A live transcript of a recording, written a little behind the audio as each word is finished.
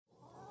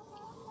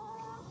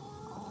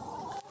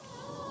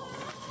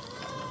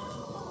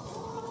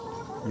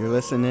You're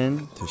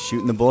listening to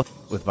Shooting the Bull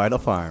with Vital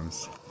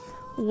Farms.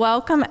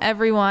 Welcome,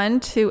 everyone,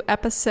 to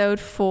episode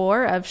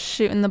 4 of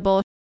Shooting the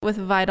Bull with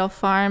Vital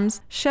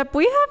Farms. Shep,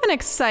 we have an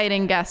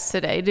exciting guest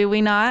today, do we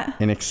not?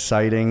 An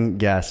exciting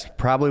guest.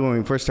 Probably when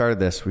we first started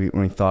this, when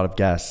we thought of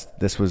guests,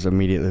 this was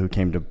immediately who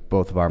came to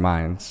both of our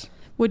minds.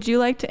 Would you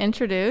like to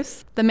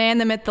introduce the man,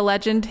 the myth, the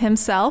legend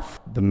himself?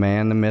 The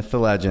man, the myth, the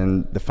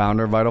legend, the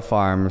founder of Vital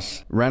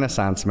Farms,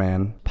 Renaissance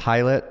man,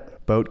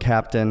 pilot, boat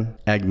captain,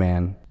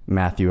 Eggman,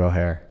 Matthew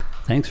O'Hare.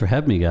 Thanks for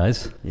having me,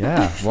 guys.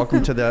 Yeah,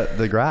 welcome to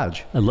the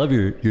garage. I love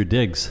your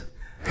digs.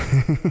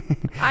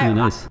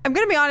 Nice. I'm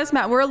going to be honest,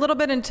 Matt, we're a little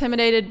bit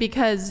intimidated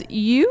because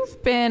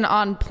you've been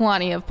on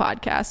plenty of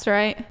podcasts,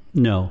 right?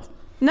 No.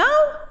 No?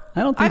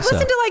 I don't think I've so.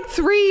 listened to like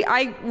 3.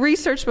 I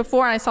researched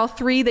before and I saw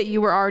 3 that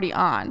you were already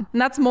on.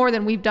 And that's more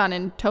than we've done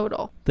in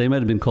total. They might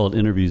have been called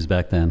interviews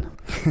back then,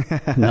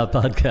 not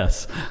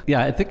podcasts.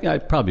 Yeah, I think I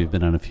probably have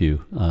been on a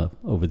few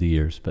over the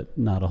years, but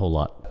not a whole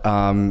lot.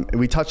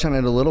 We touched on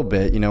it a little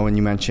bit, when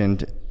you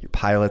mentioned your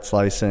pilot's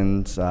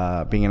license,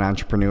 being an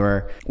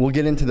entrepreneur. We'll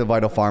get into the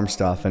Vital Farm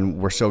stuff, and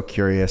we're so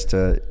curious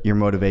to your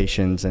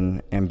motivations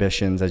and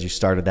ambitions as you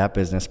started that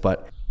business.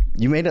 But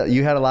you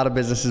had a lot of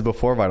businesses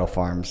before Vital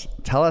Farms.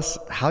 Tell us,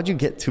 how'd you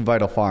get to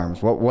Vital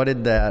Farms? What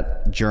did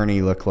that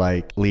journey look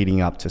like leading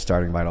up to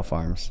starting Vital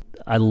Farms?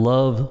 I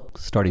love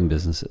starting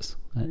businesses.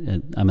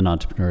 I'm an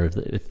entrepreneur.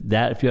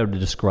 If you have to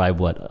describe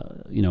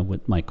what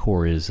my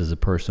core is as a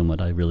person, what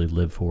I really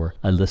live for,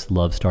 I just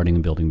love starting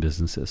and building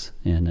businesses,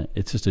 and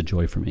it's just a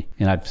joy for me.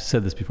 And I've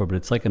said this before, but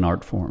it's like an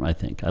art form. I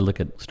think I look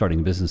at starting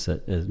a business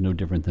as no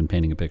different than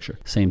painting a picture.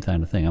 Same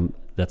kind of thing.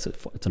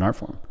 It's an art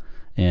form.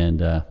 And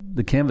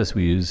the canvas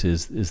we use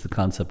is the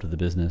concept of the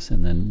business,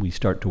 and then we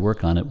start to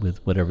work on it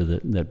with whatever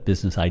that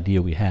business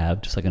idea we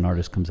have, just like an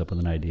artist comes up with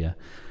an idea.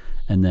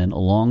 And then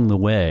along the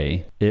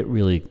way, it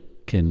really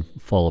can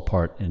fall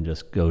apart and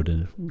just go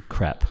to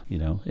crap,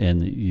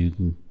 and you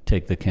can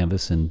take the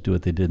canvas and do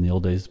what they did in the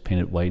old days,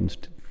 paint it white and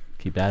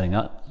keep adding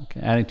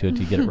to it till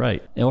you get it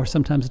right. Or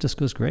sometimes it just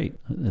goes great.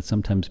 And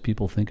sometimes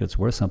people think it's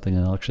worth something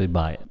and they'll actually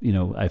buy it.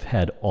 I've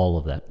had all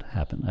of that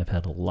happen. I've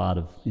had a lot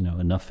of,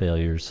 enough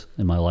failures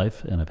in my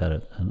life, and I've had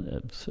a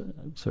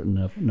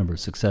certain number of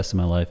success in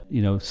my life.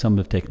 Some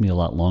have taken me a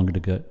lot longer to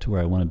get to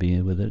where I want to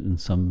be with it, and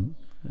some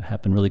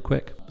happen really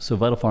quick. So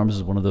Vital Farms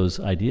is one of those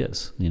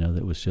ideas,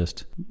 that was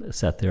just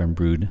sat there and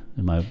brewed.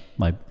 And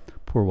my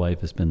poor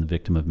wife has been the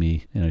victim of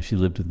me. She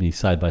lived with me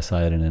side by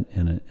side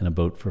in a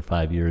boat for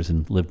 5 years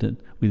and lived it.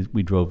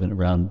 We drove it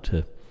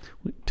around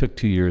we took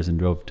 2 years and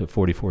drove to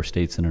 44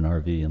 states in an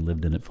RV and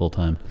lived in it full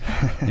time.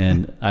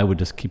 And I would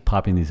just keep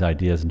popping these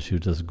ideas, and she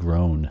would just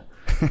groan.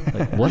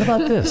 Like, what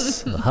about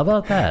this? How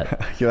about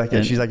that?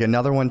 She's like,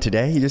 another one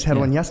today? You just had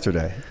one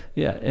yesterday.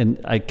 Yeah, and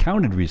I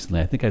counted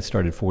recently. I think I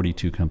started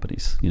 42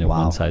 companies, Wow.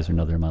 One size or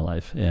another in my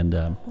life. And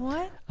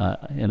What?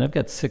 And I've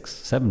got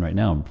 7 right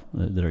now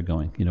that are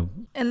going,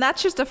 And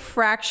that's just a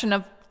fraction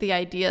of the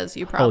ideas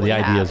you probably the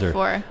ideas have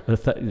are,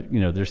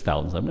 there's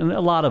thousands of them. And a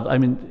lot of,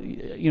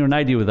 an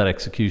idea without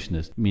execution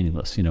is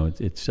meaningless.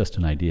 It's just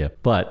an idea.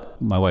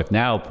 But my wife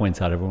now points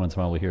out every once in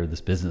a while we hear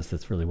this business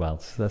that's really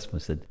wild successful. I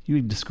said,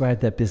 you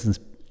described that business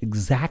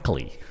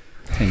exactly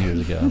 10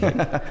 years ago.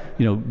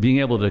 Like, being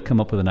able to come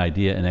up with an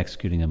idea and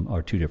executing them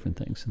are two different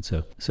things. And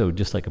so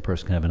just like a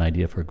person can have an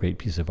idea for a great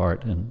piece of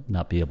art and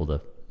not be able to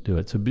do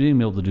it. So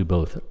being able to do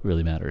both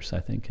really matters,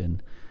 I think.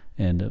 And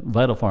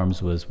Vital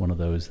Farms was one of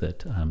those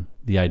that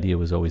the idea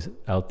was always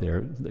out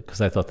there because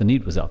I thought the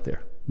need was out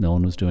there. No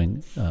one was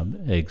doing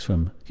eggs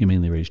from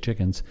humanely raised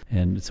chickens.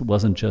 And it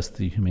wasn't just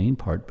the humane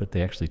part, but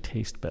they actually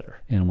taste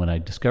better. And when I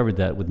discovered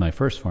that with my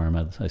first farm,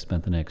 I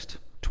spent the next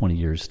 20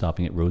 years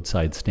stopping at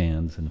roadside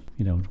stands and,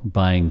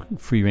 buying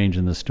free range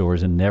in the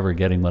stores and never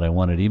getting what I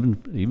wanted.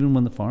 Even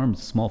when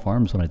small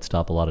farms, when I'd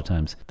stop a lot of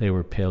times, they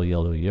were pale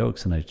yellow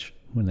yolks, and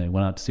when they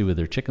went out to see where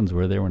their chickens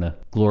were, they were in a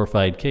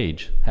glorified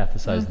cage, half the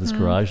size of this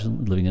garage,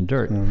 living in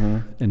dirt,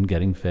 and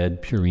getting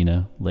fed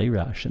Purina lay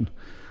ration.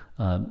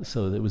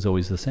 So it was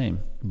always the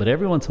same. But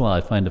every once in a while, I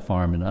find a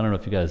farm, and I don't know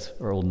if you guys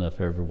are old enough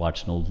to ever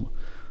watch old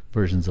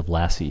versions of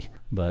Lassie,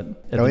 but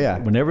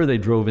whenever they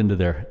drove into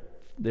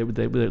they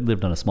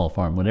lived on a small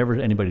farm. Whenever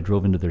anybody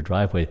drove into their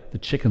driveway, the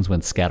chickens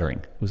went scattering.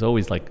 It was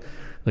always like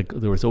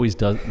there was always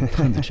tons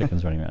of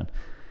chickens running around.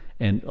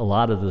 And a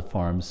lot of the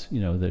farms,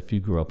 that if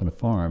you grew up in a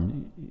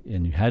farm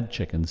and you had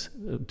chickens,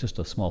 just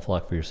a small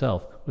flock for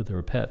yourself, but they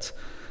were pets,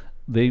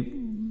 they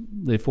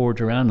forage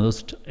around, and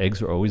those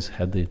eggs always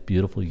had the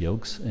beautiful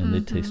yolks, and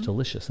they taste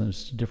delicious. And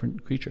it's a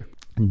different creature.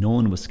 And no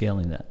one was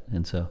scaling that.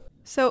 And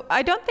So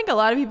I don't think a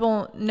lot of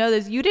people know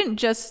this. You didn't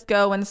just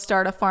go and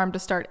start a farm to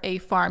start a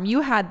farm.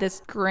 You had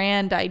this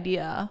grand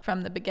idea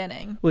from the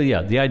beginning. Well,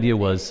 yeah, the idea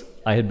was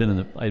I had been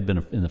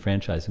in the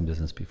franchising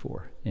business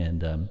before,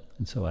 and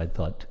so I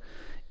thought,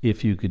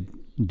 if you could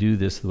do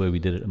this the way we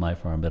did it at my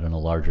farm, but on a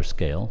larger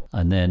scale,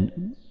 and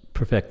then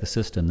perfect the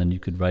system, then you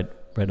could write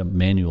a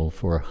manual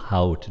for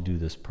how to do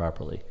this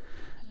properly.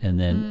 And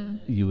then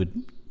you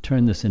would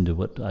turn this into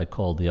what I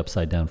call the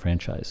upside down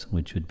franchise,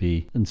 which would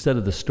be, instead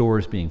of the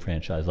stores being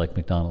franchised like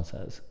McDonald's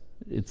has,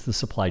 It's the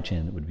supply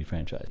chain that would be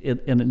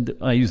franchised. And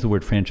I use the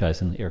word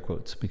franchise in air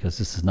quotes because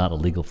this is not a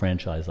legal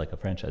franchise like a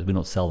franchise. We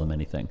don't sell them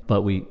anything.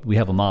 But we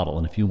have a model,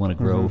 and if you want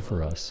to grow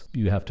for us,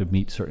 you have to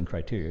meet certain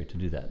criteria to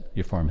do that.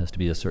 Your farm has to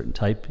be a certain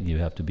type. You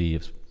have to be,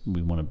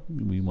 we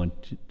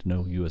want to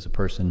know you as a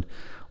person.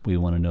 We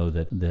want to know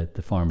that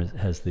the farm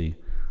has the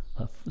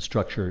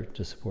structure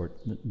to support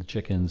the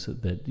chickens,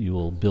 that you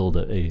will build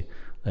a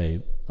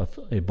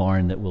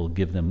barn that will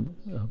give them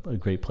a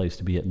great place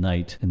to be at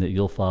night, and that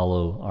you'll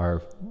follow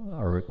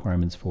our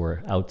requirements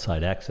for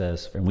outside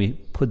access. And we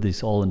put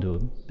this all into a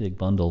big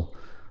bundle,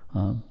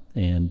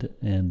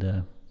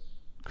 and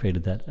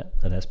created that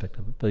aspect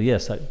of it. But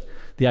yes,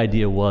 the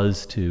idea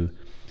was to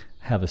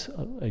have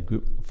a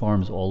group of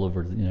farms all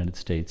over the United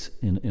States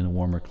in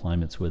warmer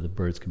climates where the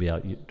birds could be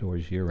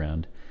outdoors year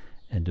round,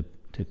 and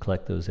to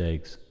collect those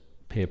eggs,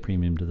 pay a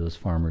premium to those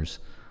farmers,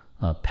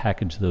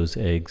 package those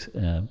eggs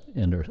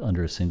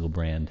under a single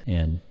brand,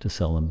 and to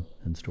sell them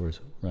in stores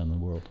around the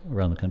world,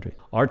 around the country.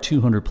 Our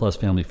 200 plus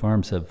family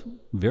farms have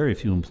very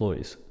few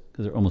employees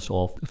because they're almost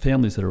all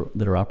families that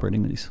are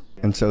operating these.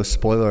 And so,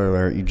 spoiler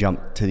alert, you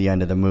jumped to the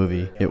end of the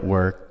movie. It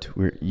worked.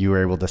 You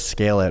were able to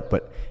scale it.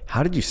 But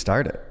how did you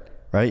start it?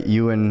 Right?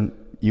 You and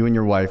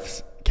your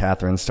wife,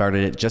 Catherine,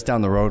 started it just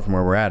down the road from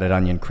where we're at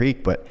Onion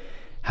Creek. But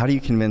how do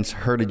you convince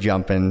her to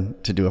jump in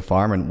to do a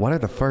farm? And what are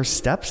the first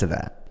steps of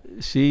that?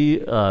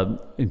 She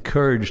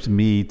encouraged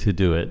me to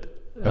do it.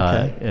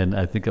 Okay. And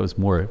I think that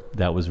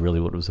was really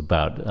what it was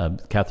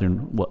about.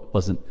 Catherine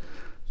wasn't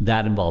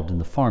that involved in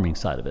the farming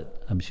side of it.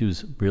 She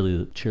was really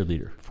the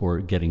cheerleader for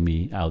getting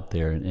me out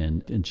there,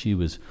 and she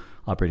was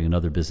operating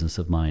another business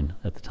of mine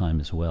at the time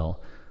as well.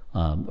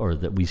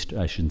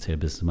 I shouldn't say a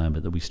business of mine,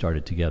 but that we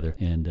started together.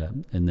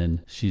 And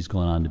then she's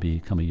gone on to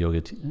become a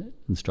yoga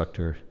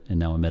instructor and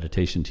now a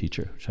meditation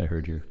teacher, which I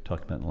heard you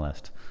talk about in the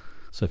last.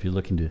 So if you're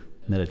looking to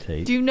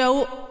meditate. Do you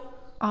know,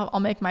 I'll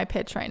make my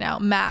pitch right now.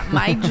 Matt,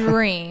 my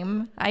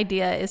dream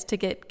idea is to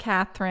get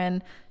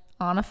Catherine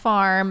on a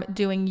farm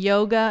doing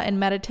yoga and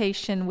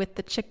meditation with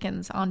the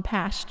chickens on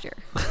pasture.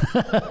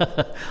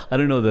 I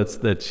don't know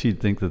that she'd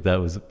think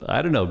that was,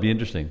 I don't know, it'd be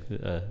interesting.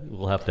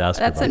 We'll have to ask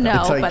her about that.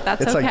 That's a no, but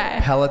that's okay. It's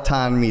like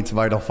Peloton meets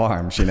Vital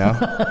Farms, you know?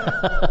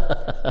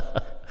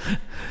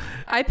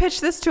 I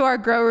pitched this to our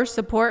grower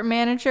support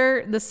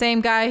manager, the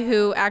same guy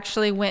who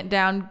actually went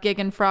down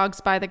gigging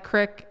frogs by the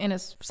creek in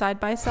his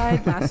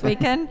side-by-side last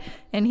weekend,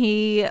 and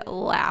he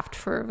laughed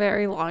for a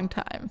very long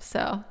time.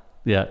 So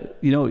yeah,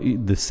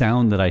 the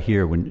sound that I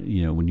hear when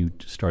you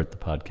start the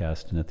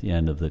podcast and at the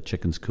end of the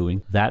chickens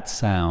cooing, that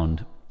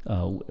sound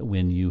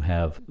when you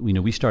have,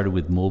 we started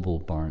with mobile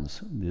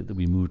barns that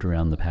we moved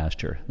around the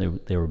pasture.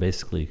 They were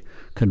basically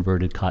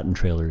converted cotton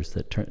trailers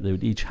they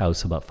would each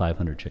house about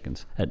 500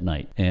 chickens at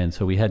night. And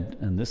so we had,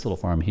 in this little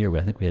farm here,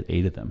 I think we had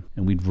 8 of them,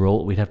 and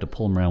we'd have to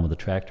pull them around with a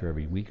tractor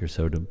every week or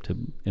so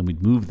and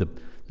we'd move the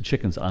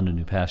chickens onto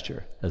new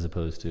pasture as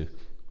opposed to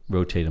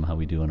rotate them how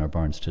we do in our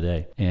barns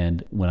today.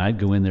 And when I'd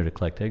go in there to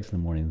collect eggs in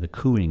the morning, the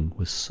cooing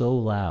was so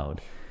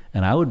loud,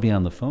 and I would be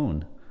on the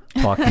phone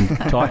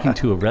talking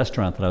to a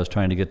restaurant that I was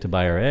trying to get to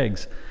buy our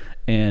eggs,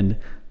 and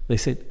they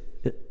said,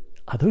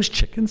 "Are those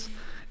chickens?"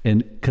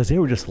 And because they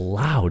were just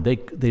loud,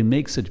 they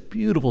make such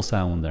beautiful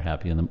sound when they're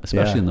happy,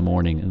 especially in the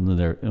morning and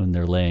when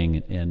they're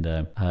laying, and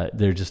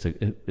they're just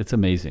it's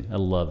amazing. I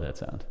love that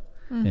sound.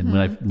 Mm-hmm. And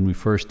when we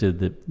first did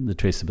the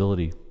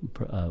traceability,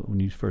 when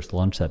you first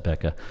launched that,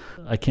 Becca,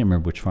 I can't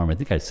remember which farm. I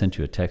think I sent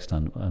you a text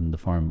on the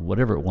farm,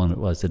 whatever one it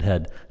was. It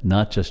had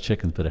not just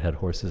chickens, but it had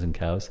horses and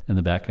cows in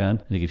the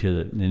background. And you could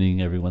hear the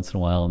neighing every once in a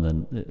while, and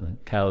then the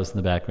cows in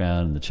the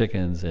background and the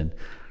chickens. And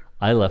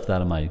I left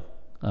that on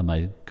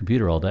my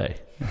computer all day.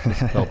 It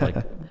just felt like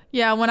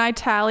yeah, when I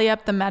tally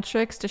up the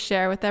metrics to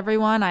share with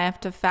everyone, I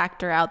have to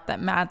factor out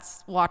that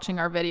Matt's watching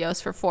our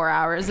videos for 4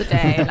 hours a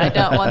day, and I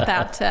don't want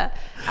that to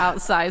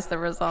outsize the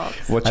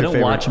results. I don't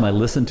watch them, I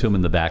listen to them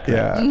in the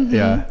background.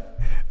 Yeah.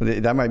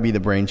 That might be the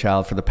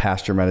brainchild for the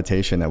pasture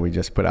meditation that we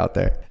just put out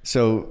there.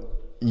 So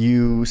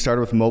you started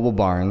with mobile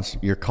barns.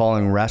 You're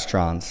calling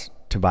restaurants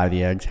to buy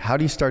the eggs. How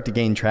do you start to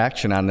gain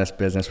traction on this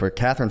business where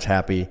Catherine's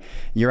happy,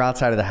 you're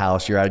outside of the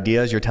house, your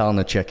ideas you're telling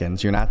the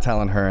chickens, you're not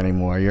telling her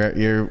anymore,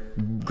 you're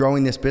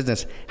growing this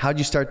business? How'd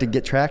you start to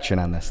get traction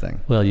on this thing?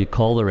 Well, you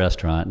call the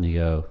restaurant and you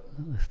go,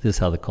 this is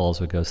how the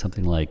calls would go,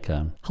 something like,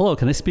 hello,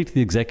 can I speak to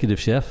the executive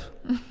chef?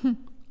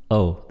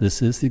 Oh,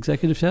 this is the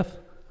executive chef?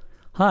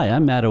 Hi,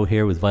 I'm Matt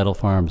O'Hare with Vital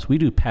Farms. We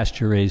do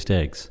pasture-raised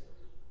eggs.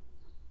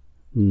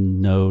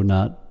 No,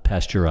 not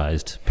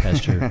pasteurized,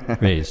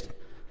 pasture-raised.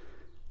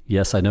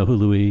 Yes, I know who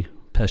Louis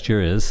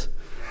Pasteur is.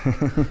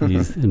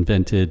 He's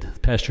invented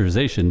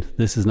pasteurization.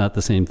 This is not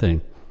the same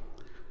thing.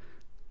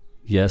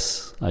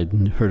 Yes,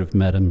 I'd heard of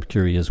Madame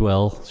Curie as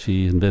well.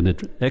 She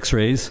invented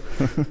X-rays,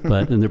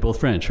 and they're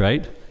both French,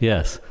 right?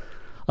 Yes.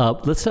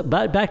 Let's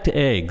back to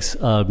eggs.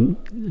 Are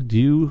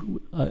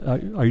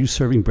you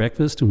serving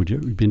breakfast, and would you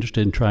be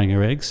interested in trying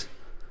our eggs?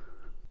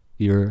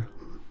 You're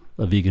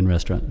a vegan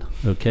restaurant,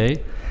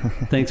 okay?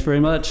 Thanks very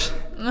much.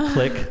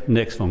 Click,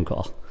 next phone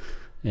call.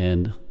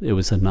 And it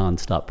was a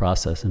nonstop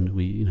process. And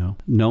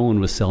no one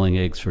was selling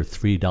eggs for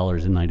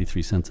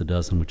 $3.93 a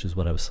dozen, which is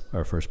what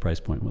our first price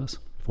point was,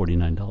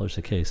 $49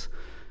 a case.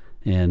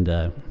 And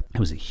it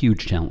was a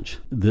huge challenge.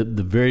 The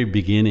very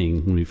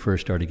beginning, when we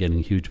first started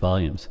getting huge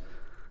volumes,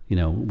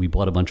 we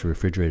bought a bunch of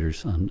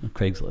refrigerators on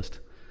Craigslist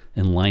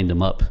and lined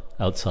them up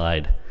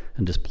outside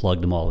and just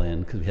plugged them all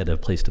in because we had to have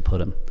a place to put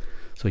them.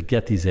 So we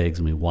get these eggs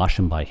and we wash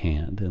them by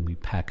hand and we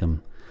pack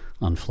them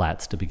on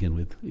flats to begin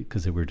with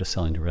because we were just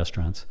selling to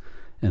restaurants.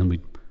 And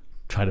we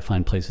try to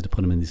find places to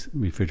put them in these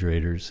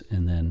refrigerators,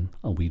 and then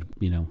we'd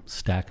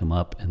stack them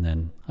up, and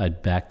then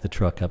I'd back the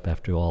truck up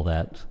after all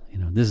that.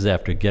 This is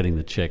after getting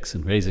the chicks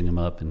and raising them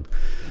up and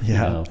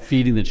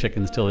feeding the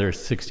chickens till they're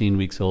 16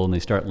 weeks old and they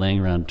start laying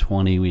around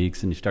 20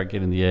 weeks, and you start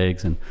getting the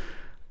eggs and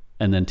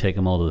then take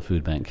them all to the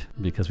food bank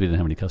because we didn't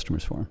have any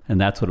customers for them. And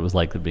that's what it was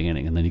like at the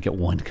beginning. And then you get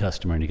one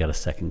customer and you got a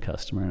second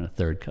customer and a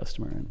third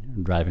customer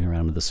and driving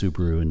around with the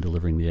Subaru and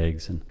delivering the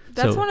eggs. And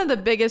that's one of the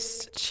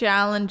biggest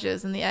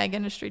challenges in the egg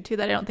industry too,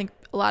 that I don't think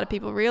a lot of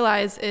people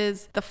realize,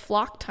 is the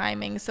flock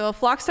timing. So a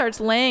flock starts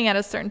laying at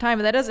a certain time,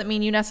 but that doesn't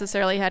mean you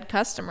necessarily had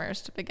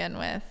customers to begin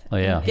with. Oh,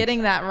 yeah. And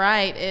getting that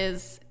right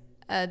is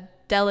a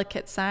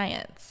delicate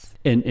science.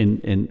 And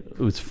it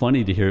was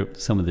funny to hear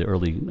some of the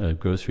early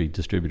grocery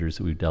distributors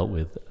that we've dealt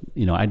with.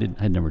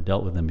 I'd never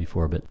dealt with them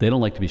before, but they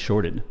don't like to be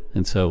shorted.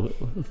 And so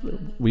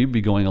we'd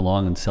be going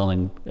along and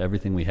selling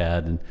everything we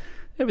had, and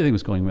everything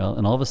was going well.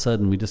 And all of a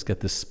sudden, we just get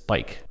this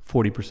spike,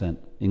 40%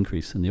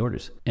 increase in the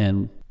orders.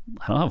 And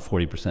I don't have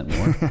 40%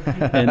 more.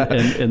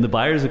 and the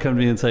buyers would come to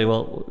me and say,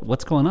 well,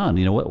 what's going on?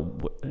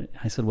 What?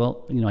 I said,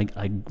 well,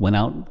 I went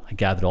out, I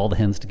gathered all the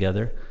hens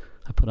together.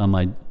 I put on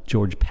my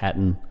George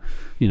Patton,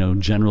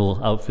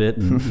 general outfit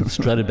and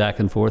strutted back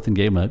and forth and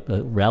gave him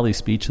a rally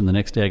speech. And the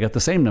next day I got the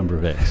same number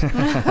of eggs.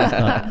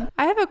 I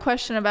have a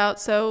question about,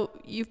 so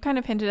you've kind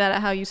of hinted at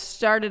how you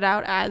started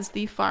out as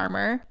the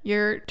farmer.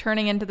 You're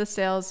turning into the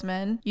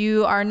salesman.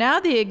 You are now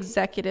the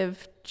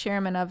executive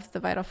chairman of the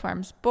Vital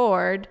Farms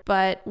board,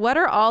 but what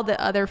are all the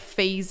other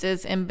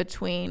phases in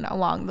between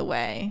along the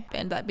way?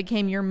 And that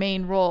became your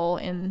main role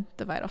in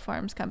the Vital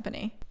Farms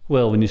company.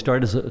 Well, when you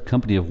start as a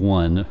company of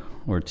one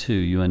or two,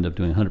 you end up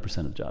doing 100%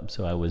 of the job.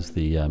 So I was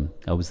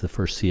the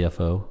first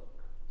CFO,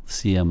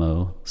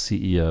 CMO,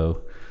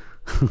 CEO,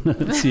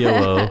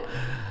 COO,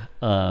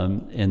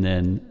 and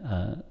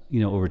then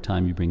over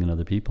time you bring in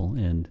other people.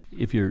 And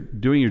if you're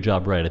doing your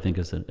job right, I think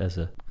as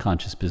a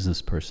conscious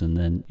business person,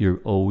 then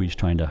you're always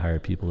trying to hire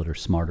people that are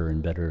smarter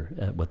and better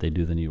at what they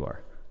do than you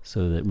are,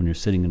 so that when you're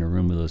sitting in a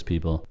room with those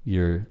people,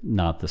 you're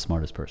not the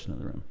smartest person in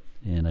the room.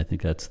 And I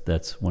think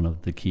that's one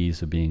of the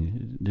keys of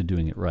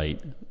doing it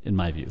right, in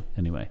my view,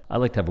 anyway. I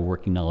like to have a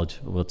working knowledge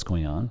of what's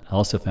going on. I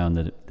also found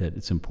that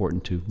it's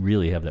important to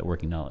really have that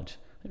working knowledge.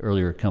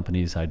 Earlier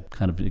companies, I'd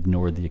kind of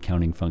ignored the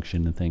accounting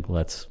function and think, well,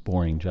 that's a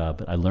boring job.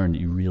 But I learned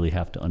that you really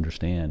have to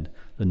understand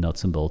the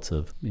nuts and bolts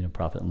of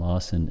profit and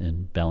loss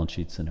and balance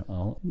sheets and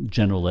all,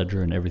 general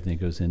ledger and everything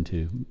that goes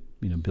into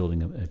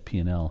building a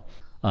P&L.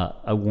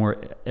 I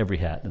wore every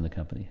hat in the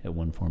company at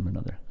one form or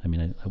another. I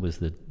mean, I was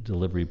the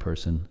delivery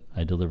person.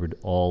 I delivered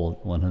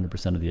all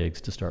 100% of the eggs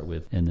to start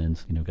with, and then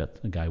got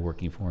a guy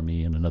working for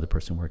me and another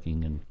person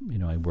working,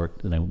 and I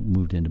worked, and I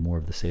moved into more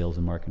of the sales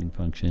and marketing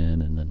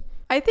function, and then.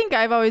 I think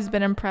I've always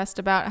been impressed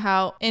about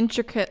how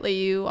intricately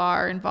you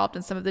are involved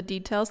in some of the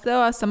details,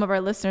 though. Some of our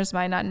listeners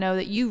might not know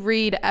that you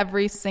read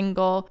every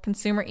single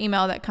consumer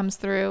email that comes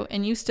through,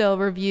 and you still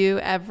review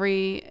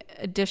every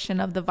edition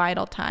of the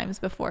Vital Times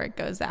before it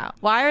goes out.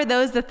 Why are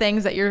those the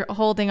things that you're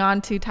holding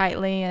on to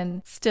tightly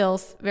and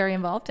still very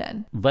involved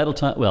in? Vital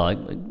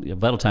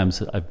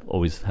Times I've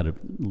always had a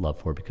love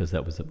for, because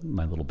that was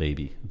my little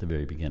baby at the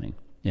very beginning.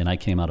 And I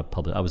came out of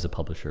I was a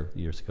publisher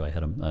years ago. I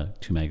had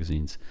 2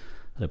 magazines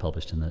that I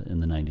published in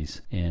the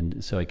 90s.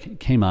 And so I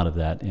came out of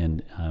that.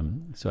 And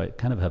so I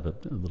kind of have a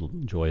little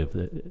joy of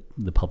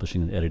the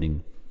publishing and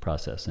editing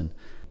process. And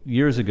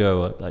years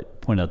ago, I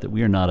pointed out that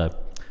we are not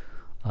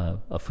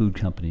a food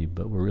company,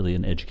 but we're really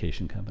an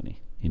education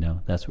company.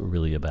 That's what we're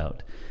really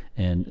about.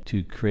 And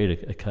to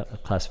create a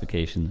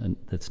classification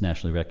that's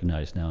nationally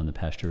recognized now in the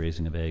pasture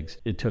raising of eggs,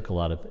 it took a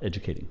lot of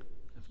educating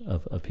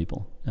of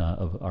people,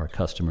 of our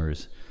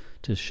customers,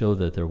 to show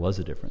that there was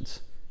a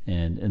difference.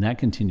 And that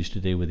continues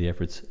today with the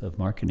efforts of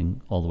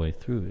marketing all the way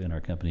through in our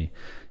company.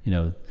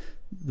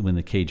 When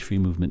the cage-free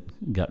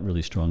movement got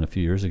really strong a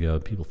few years ago,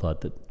 people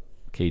thought that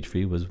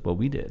cage-free was what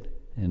we did.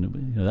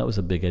 And that was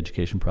a big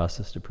education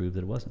process to prove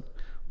that it wasn't,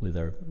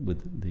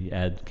 with the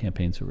ad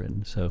campaigns that were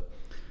written. So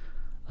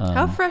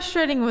how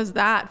frustrating was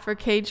that for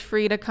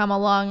cage-free to come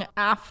along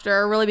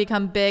after, really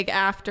become big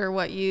after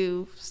what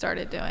you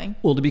started doing?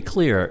 Well, to be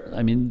clear,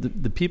 I mean,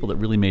 the people that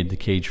really made the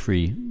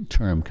cage-free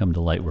term come to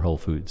light were Whole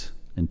Foods.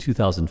 In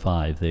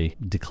 2005, they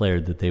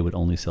declared that they would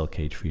only sell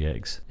cage-free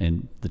eggs.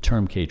 And the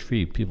term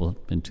cage-free,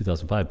 in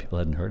 2005, people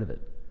hadn't heard of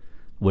it.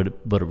 What it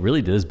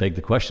really did is beg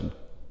the question,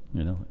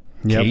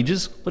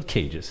 Cages? What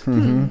cages?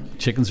 Mm-hmm.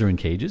 Chickens are in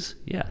cages?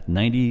 Yeah,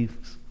 93%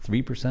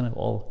 of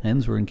all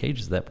hens were in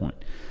cages at that point.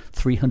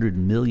 300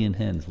 million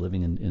hens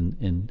living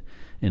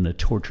in a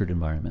tortured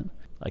environment.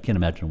 I can't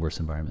imagine a worse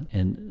environment.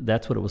 And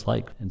that's what it was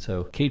like. And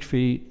so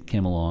cage-free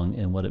came along,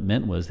 and what it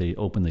meant was they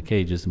opened the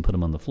cages and put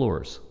them on the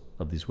floors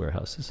of these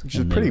warehouses. Which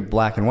is pretty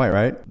black and white,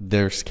 right?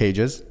 There's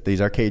cages.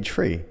 These are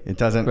cage-free. It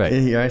doesn't, right.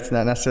 It's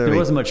not necessarily There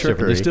wasn't much trickery.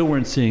 different. They still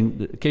weren't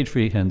seeing,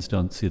 cage-free hens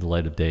don't see the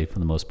light of day for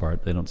the most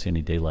part. They don't see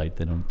any daylight.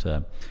 They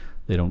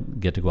don't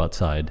get to go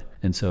outside.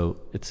 And so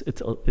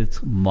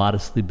it's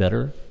modestly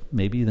better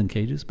maybe than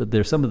cages, but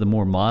there's some of the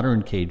more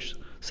modern cage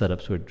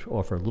setups which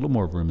offer a little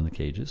more room in the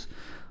cages.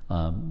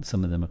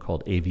 Some of them are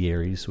called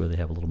aviaries, where they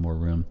have a little more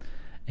room.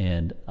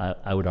 And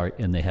I would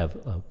argue, and they have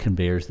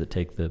conveyors that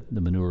take the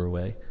manure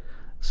away.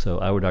 So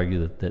I would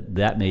argue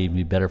that may even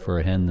be better for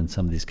a hen than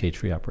some of these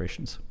cage-free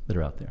operations that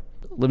are out there.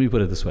 Let me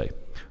put it this way.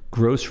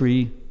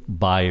 Grocery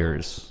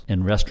buyers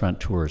and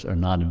restaurateurs are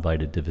not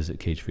invited to visit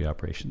cage-free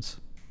operations.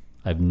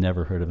 I've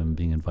never heard of them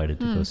being invited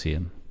to go see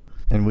them.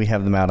 And we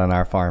have them out on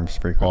our farms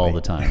frequently. All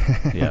the time.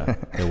 Yeah.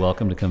 They're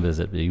welcome to come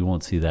visit, but you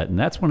won't see that. And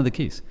that's one of the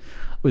keys.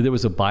 There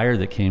was a buyer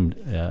that came,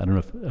 I don't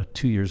know, if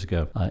 2 years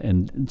ago,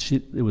 and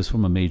it was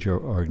from a major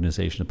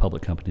organization, a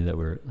public company that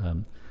were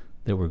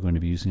going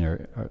to be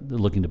using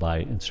looking to buy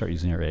and start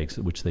using our eggs,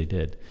 which they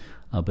did.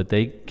 But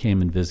they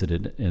came and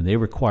visited, and they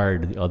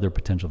required the other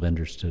potential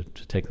vendors to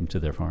take them to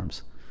their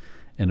farms.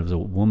 And it was a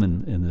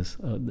woman in this,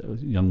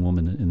 young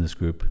woman in this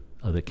group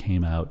that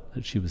came out,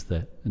 that she was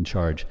in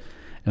charge.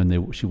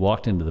 And she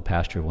walked into the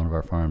pasture of one of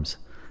our farms,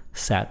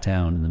 sat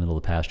down in the middle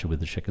of the pasture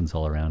with the chickens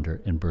all around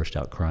her, and burst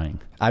out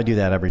crying. I do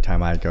that every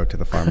time I go to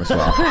the farm as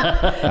well.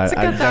 It's a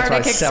cathartic that's why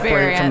I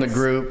separate experience. from the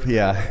group.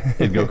 Yeah.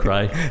 And go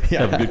cry.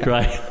 Yeah. Have a good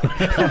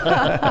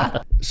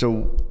cry.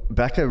 So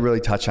Becca really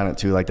touched on it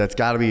too. Like, that's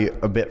got to be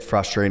a bit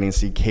frustrating to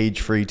see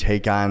cage-free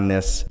take on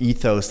this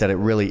ethos that it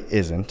really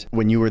isn't.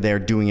 When you were there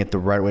doing it the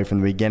right way from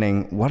the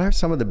beginning, what are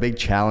some of the big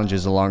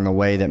challenges along the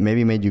way that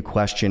maybe made you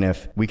question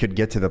if we could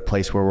get to the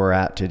place where we're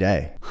at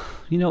today?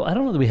 I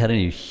don't know that we had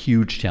any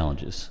huge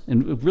challenges.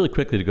 And really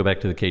quickly, to go back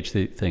to the cage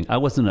thing, I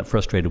wasn't that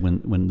frustrated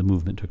when the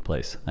movement took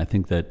place. I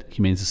think that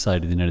Humane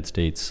Society of the United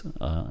States,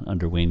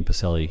 under Wayne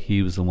Pacelli,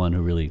 he was the one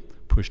who really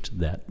pushed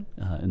that,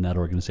 and that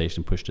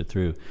organization pushed it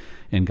through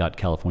and got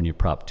California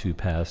Prop 2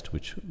 passed,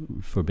 which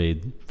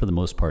forbade, for the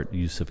most part,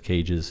 use of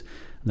cages.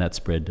 And that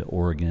spread to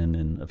Oregon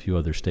and a few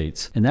other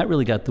states. And that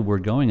really got the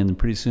word going. And then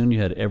pretty soon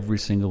you had every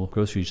single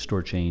grocery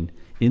store chain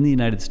in the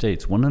United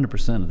States,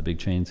 100% of the big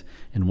chains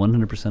and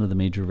 100% of the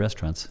major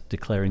restaurants,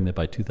 declaring that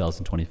by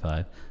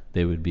 2025,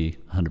 they would be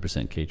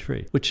 100%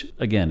 cage-free, which,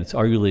 again, it's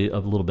arguably a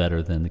little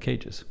better than the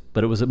cages.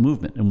 But it was a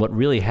movement. And what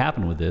really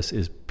happened with this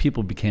is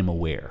people became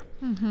aware.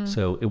 Mm-hmm.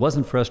 So it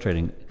wasn't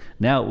frustrating.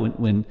 Now,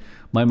 when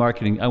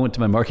I went to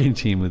my marketing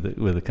team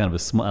with a kind of a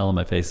smile on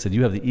my face, said,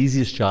 "You have the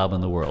easiest job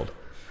in the world."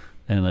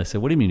 And I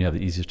said, "What do you mean you have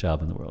the easiest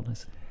job in the world?" I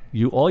said,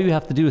 all you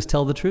have to do is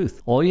tell the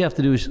truth. All you have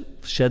to do is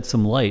shed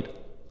some light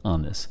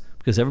on this,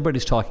 because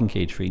everybody's talking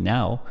cage-free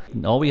now.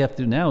 And all we have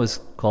to do now is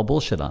call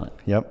bullshit on it.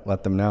 Yep,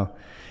 let them know.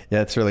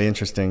 Yeah, it's really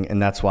interesting.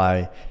 And that's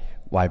why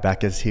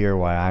Becca's here,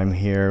 why I'm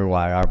here,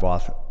 why our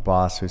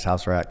boss whose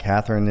house we're at,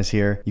 Catherine, is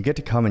here. You get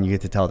to come and you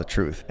get to tell the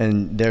truth.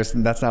 And that's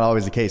not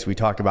always the case. We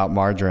talk about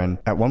margarine.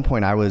 At one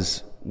point, I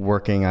was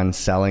working on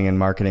selling and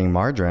marketing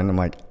margarine. I'm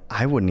like,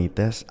 I wouldn't eat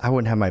this. I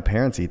wouldn't have my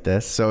parents eat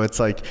this. So it's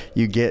like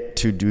you get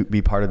to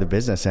be part of the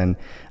business. And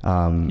you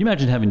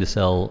imagine having to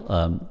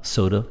sell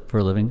soda for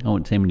a living. I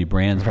won't name any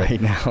brands.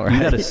 Right now,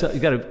 right? You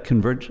got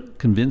to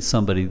convince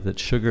somebody that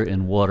sugar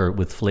and water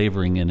with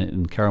flavoring in it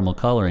and caramel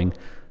coloring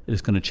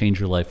is going to change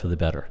your life for the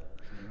better.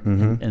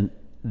 Mm-hmm. And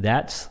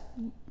that's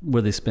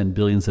where they spend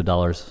billions of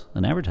dollars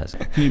on advertising.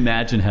 Can you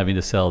imagine having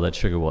to sell that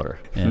sugar water?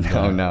 And,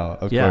 no,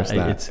 of course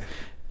not.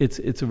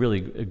 It's a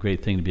really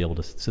great thing to be able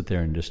to sit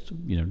there and just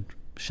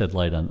shed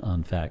light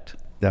on fact.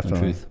 Definitely.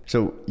 On truth.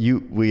 So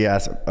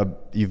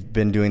you've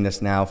been doing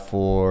this now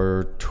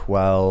for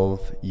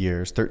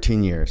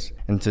 13 years.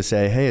 And to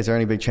say, hey, is there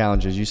any big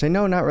challenges? You say,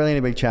 no, not really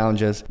any big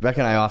challenges. Becca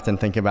and I often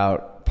think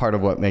about part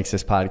of what makes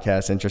this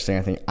podcast interesting.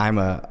 I think I'm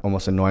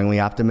almost annoyingly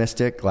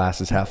optimistic. Glass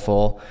is half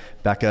full.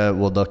 Becca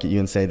will look at you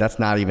and say, that's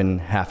not even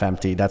half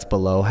empty. That's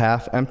below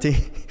half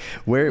empty.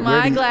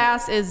 My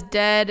glass is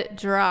dead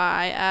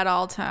dry at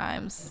all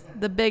times.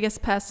 The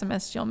biggest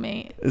pessimist you'll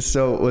meet.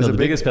 So the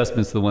biggest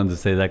pessimist is the ones that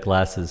say that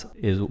glass is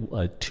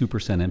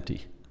 2%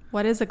 empty.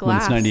 What is a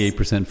glass? When it's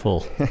 98% full.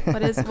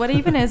 What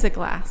even is a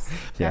glass?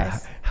 Yeah.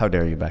 Guys? How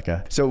dare you,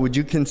 Becca? So would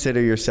you consider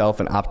yourself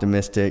an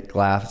optimistic,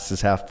 glass is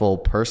half full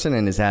person?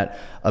 And is that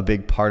a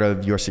big part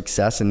of your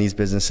success in these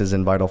businesses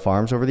in Vital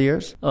Farms over the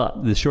years?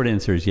 The short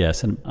answer is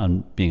yes, and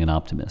I'm being an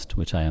optimist,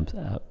 which I am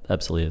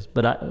absolutely is.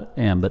 But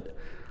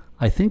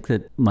I think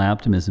that my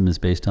optimism is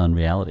based on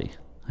reality.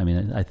 I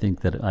mean, I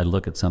think that I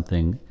look at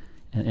something,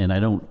 and I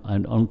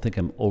don't think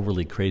I'm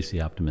overly crazy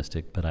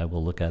optimistic, but I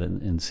will look at it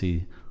and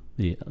see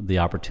the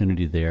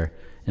opportunity there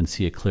and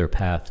see a clear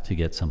path to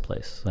get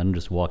someplace. I don't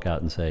just walk out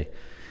and say,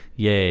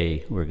 "Yay,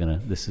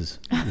 this is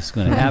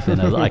going to happen."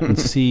 I can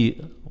see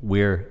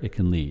where it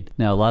can lead.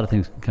 Now, a lot of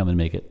things can come and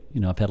make it.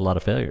 I've had a lot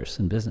of failures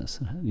in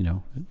business.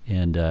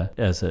 And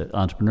as an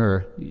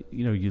entrepreneur,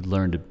 you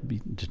learn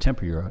to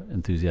temper your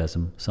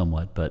enthusiasm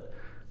somewhat, but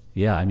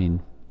yeah, I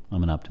mean,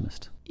 I'm an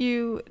optimist.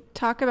 You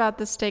talk about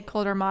the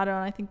stakeholder model,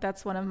 and I think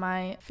that's one of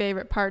my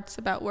favorite parts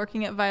about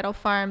working at Vital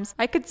Farms.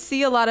 I could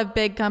see a lot of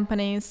big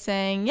companies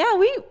saying, yeah,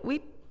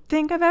 we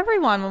think of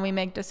everyone when we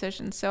make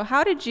decisions. So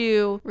how did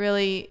you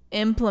really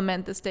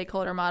implement the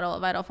stakeholder model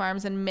at Vital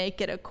Farms and make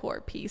it a core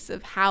piece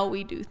of how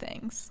we do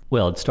things?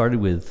 Well, it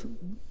started with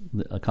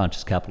a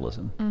conscious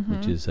capitalism,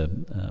 which is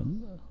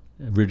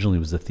originally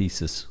was a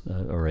thesis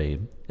or a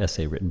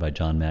essay written by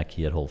John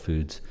Mackey at Whole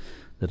Foods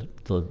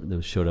that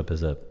showed up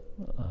as a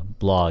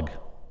blog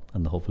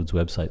on the Whole Foods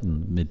website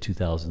in the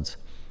mid-2000s,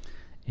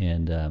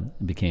 and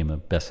became a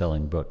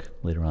best-selling book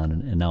later on,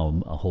 and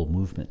now a whole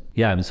movement.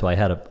 Yeah, I mean, so I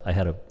had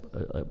a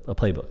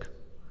playbook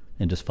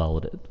and just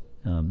followed it,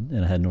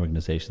 and I had an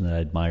organization that I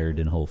admired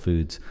in Whole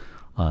Foods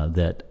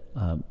that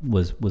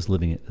was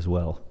living it as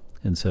well,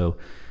 and so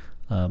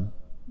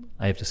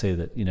I have to say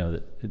that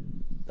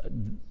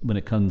when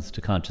it comes to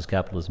conscious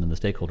capitalism and the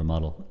stakeholder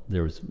model,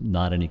 there was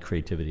not any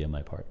creativity on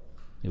my part.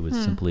 It was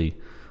simply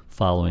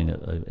following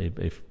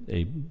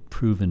a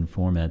proven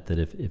format that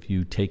if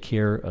you take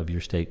care of your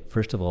stake,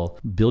 first of all,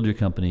 build your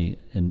company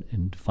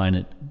and define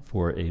it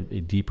for a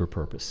deeper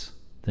purpose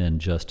than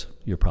just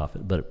your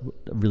profit, but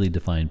really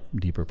define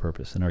deeper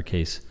purpose. In our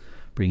case,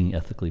 bringing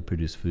ethically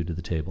produced food to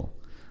the table,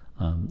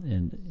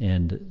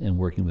 and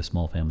working with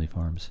small family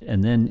farms.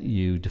 And then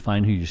you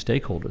define who your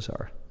stakeholders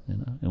are.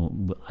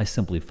 And I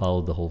simply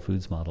followed the Whole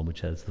Foods model,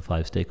 which has the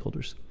 5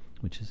 stakeholders,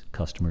 which is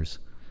customers,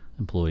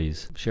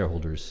 employees,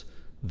 shareholders,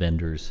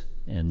 vendors,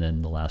 and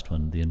then the last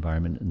one, the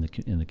environment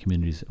in the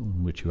communities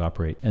in which you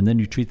operate. And then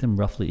you treat them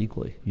roughly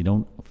equally. You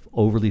don't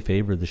overly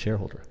favor the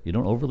shareholder. You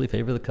don't overly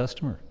favor the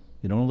customer.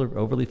 You don't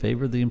overly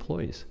favor the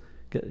employees.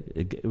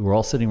 We're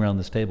all sitting around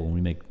this table when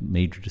we make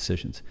major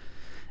decisions.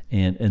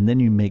 And then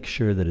you make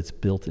sure that it's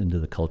built into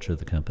the culture of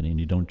the company, and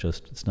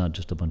it's not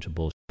just a bunch of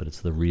bullshit, but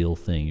it's the real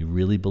thing. You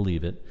really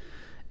believe it,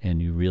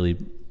 and you really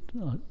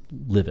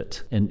live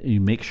it, and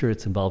you make sure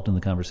it's involved in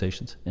the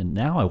conversations. And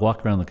now I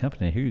walk around the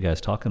company, I hear you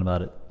guys talking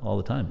about it all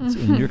the time. It's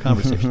in your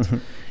conversations.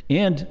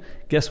 And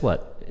guess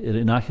what? It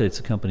inoculates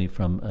the company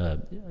from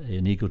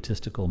an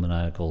egotistical,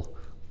 maniacal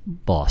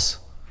boss,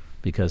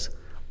 because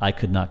I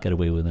could not get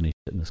away with any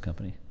shit in this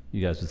company.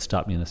 You guys would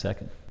stop me in a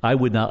second.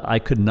 I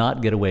could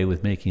not get away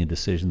with making a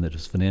decision that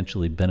was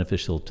financially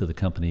beneficial to the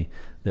company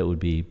that would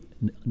be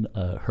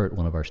hurt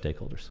one of our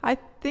stakeholders. I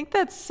think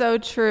that's so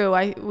true.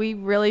 We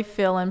really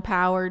feel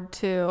empowered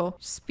to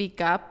speak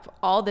up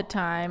all the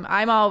time.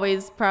 I'm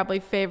always probably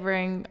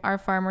favoring our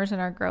farmers and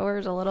our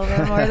growers a little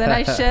bit more than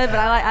I should, but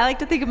I like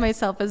to think of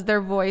myself as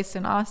their voice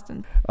in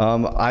Austin.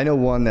 I know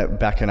one that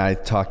Beck and I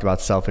talked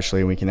about selfishly,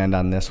 and we can end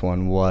on this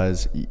one,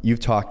 was you've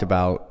talked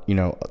about,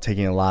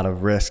 taking a lot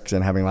of risks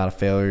and having a lot of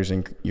failures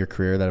in your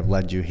career that have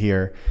led you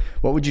here.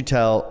 What would you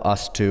tell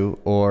us two,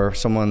 or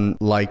someone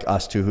like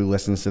us two who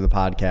listens to the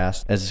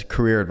podcast, as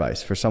career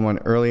advice for someone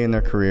early in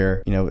their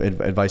career,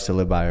 advice to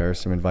live by, or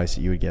some advice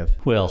that you would give?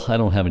 Well, I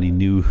don't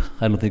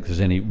think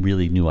there's any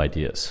really new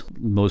ideas.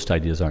 Most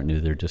ideas aren't new.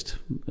 They're just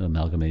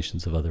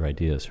amalgamations of other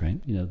ideas, right?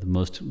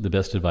 The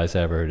best advice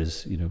I ever heard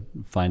is,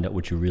 find out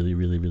what you really,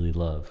 really, really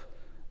love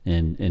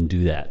and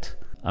do that.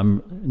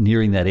 I'm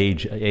nearing that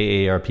age.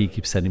 AARP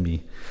keeps sending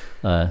me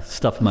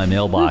stuff in my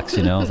mailbox,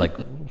 I was like,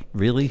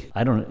 really?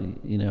 I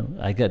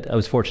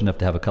was fortunate enough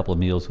to have a couple of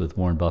meals with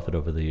Warren Buffett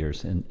over the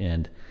years,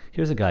 and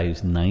here's a guy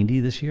who's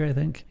 90 this year, I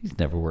think. He's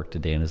never worked a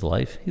day in his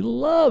life. He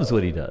loves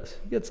what he does.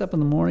 He gets up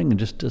in the morning and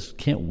just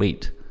can't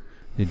wait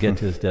to get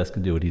to his desk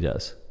and do what he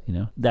does.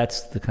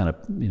 That's the kind of,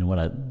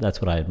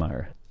 that's what I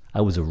admire. I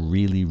was a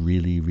really,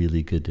 really,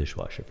 really good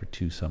dishwasher for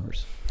 2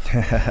 summers.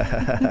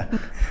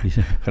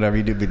 Whatever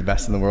you do, be the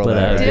best in the world.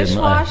 A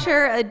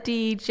dishwasher, a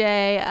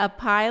DJ, a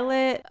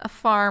pilot, a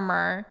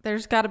farmer.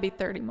 There's got to be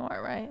 30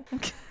 more, right?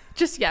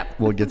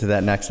 We'll get to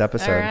that next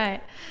episode. All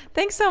right.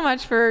 Thanks so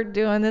much for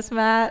doing this,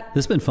 Matt.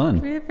 This has been fun.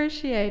 We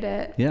appreciate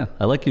it. Yeah,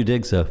 I like your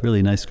digs. A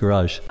really nice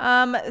garage.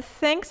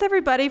 Thanks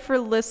everybody for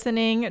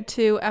listening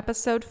to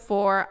episode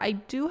 4. I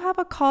do have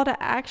a call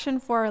to action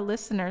for our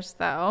listeners,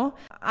 though.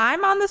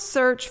 I'm on the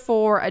search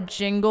for a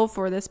jingle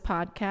for this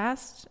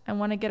podcast. I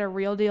want to get a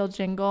real deal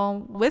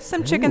jingle with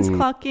some chickens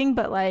clucking,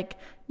 but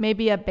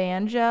maybe a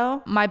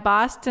banjo. My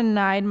boss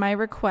denied my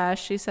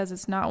request. She says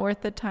it's not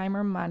worth the time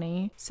or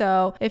money.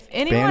 So if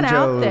anyone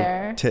out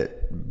there...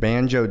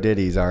 banjo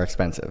ditties are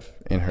expensive,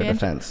 in her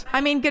defense.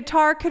 I mean,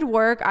 guitar could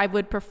work. I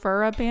would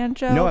prefer a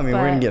banjo. No, we're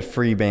going to get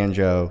free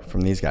banjo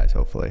from these guys,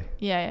 hopefully.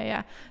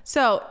 Yeah.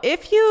 So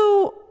if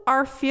you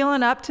are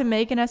feeling up to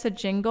making us a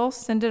jingle,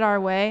 send it our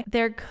way.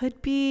 There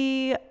could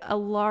be a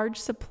large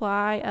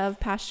supply of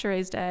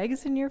pasture-raised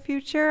eggs in your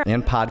future.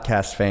 And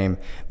podcast fame.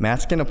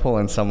 Matt's going to pull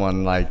in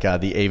someone like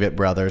the Avett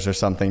brothers or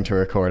something to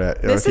record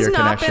it. This has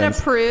not been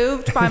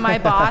approved by my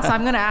boss.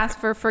 I'm going to ask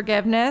for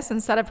forgiveness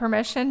instead of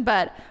permission,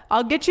 but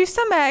I'll get you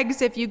some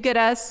eggs if you get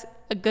us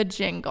a good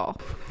jingle.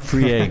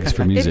 Free eggs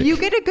for music. If you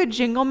get a good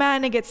jingle, Matt,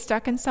 and it gets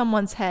stuck in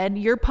someone's head,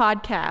 your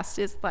podcast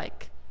is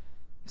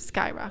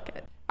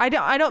skyrocket.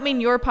 I don't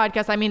mean your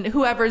podcast. I mean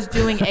whoever's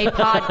doing a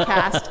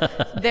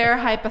podcast, their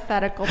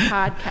hypothetical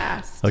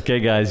podcast. Okay,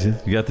 guys,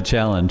 you got the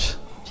challenge.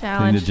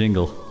 Challenge. Need a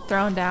jingle.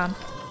 Thrown down.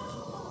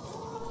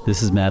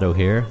 This is Matt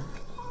O'Hare.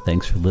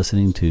 Thanks for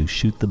listening to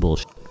Shoot the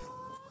Bullshit.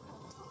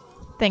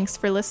 Thanks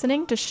for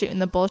listening to Shooting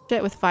the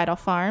Bullshit with Vital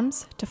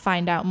Farms. To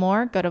find out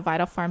more, go to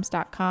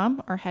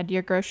vitalfarms.com or head to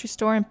your grocery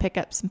store and pick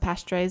up some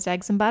pasture-raised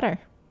eggs and butter.